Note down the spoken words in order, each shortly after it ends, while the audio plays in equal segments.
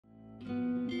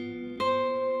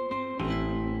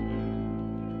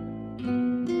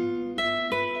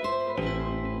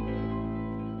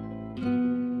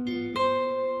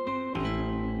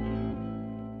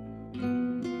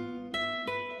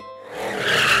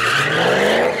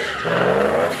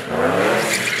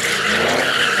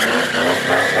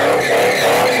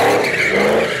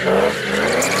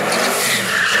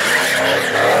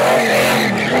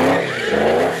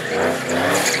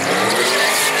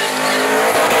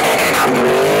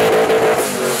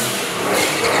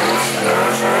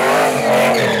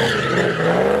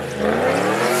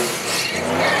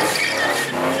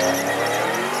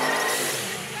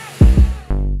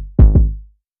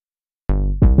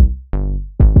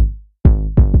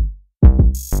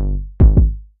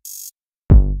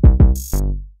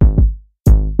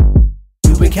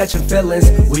been catching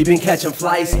feelings, we been catching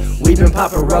flights. We been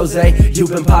popping rose, you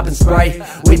been popping Sprite.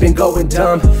 We been going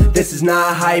dumb, this is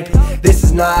not hype. This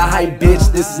is not hype,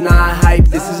 bitch, this is not hype.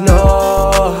 This is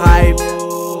no hype.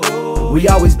 We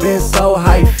always been so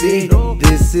hypey.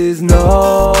 This is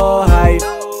no hype.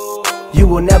 You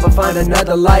will never find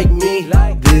another like me.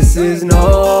 This is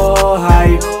no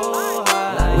hype.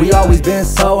 We always been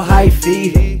so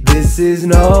hypey. This is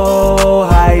no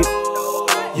hype.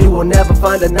 You will never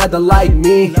find another like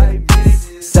me.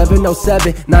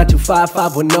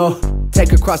 707-925-510.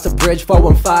 Take across the bridge,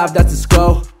 415, that's a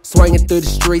scroll. Swinging through the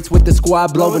streets with the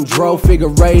squad, blowing drove.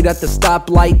 Figure eight at the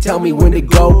stoplight, tell me when to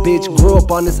go. Bitch, grew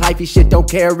up on this hyphy shit, don't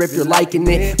care if you're liking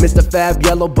it. Mr. Fab,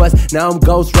 yellow bus, now I'm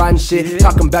ghost riding shit.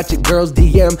 Talking about your girl's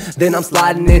DM, then I'm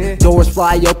sliding in. Doors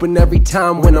fly open every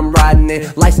time when I'm riding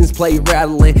in. License plate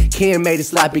rattling, Ken made it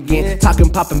slap again. Talking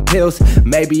popping pills,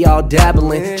 maybe all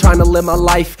dabbling. Trying to live my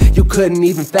life, you couldn't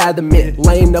even fathom it.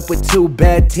 Laying up with two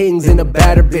bad tings and a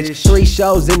batter bitch. 3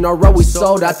 shows in a row, we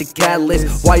sold out the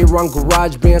catalyst. While you're on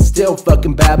GarageBand, still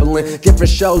fucking babbling. Different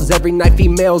shows every night,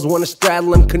 females wanna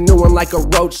straddle him. Canoeing like a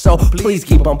roach, so please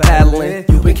keep on paddling.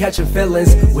 You've been catching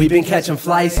feelings, we been catching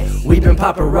flights. We been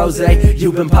popping rose,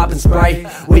 you been popping Sprite.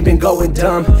 We been going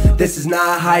dumb, this is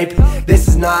not hype. This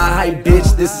is not hype,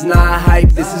 bitch, this is not hype.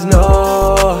 This is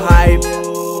no hype.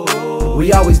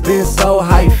 We always been so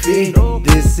hypey.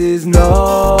 This is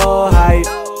no hype.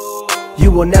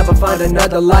 You will never find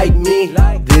another like me.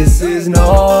 This is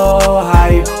no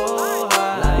hype.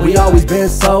 We always been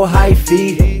so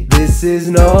hypey. This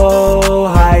is no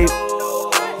hype.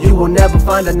 You will never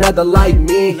find another like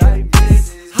me.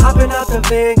 Hopping out the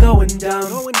van, going dumb.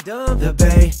 The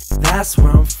Bay, that's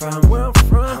where I'm from.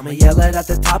 I'ma yell it at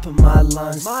the top of my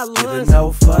lungs. Giving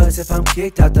no fucks if I'm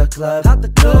kicked out the club.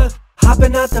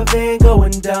 Hopping out the van,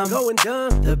 going dumb.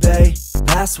 The Bay,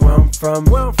 that's where I'm from.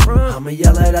 I'ma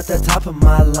yell it at the top of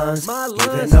my lungs.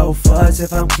 Giving no fucks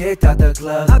if I'm kicked out the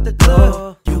club.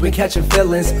 You been catching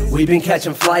feelings, we been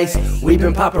catching flights. We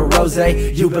been popping rose,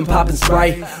 you been popping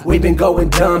Sprite. We been going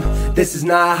dumb, this is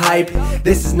not hype.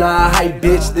 This is not hype,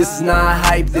 bitch, this is not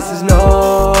hype. This is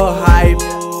no hype.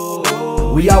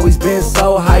 We always been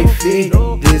so hypey.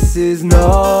 This is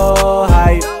no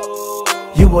hype.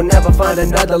 You will never find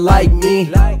another like me.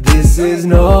 This is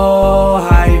no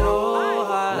hype.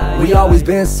 We always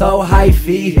been so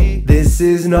hypey. This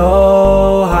is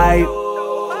no hype.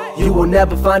 You will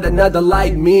never find another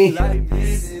like me.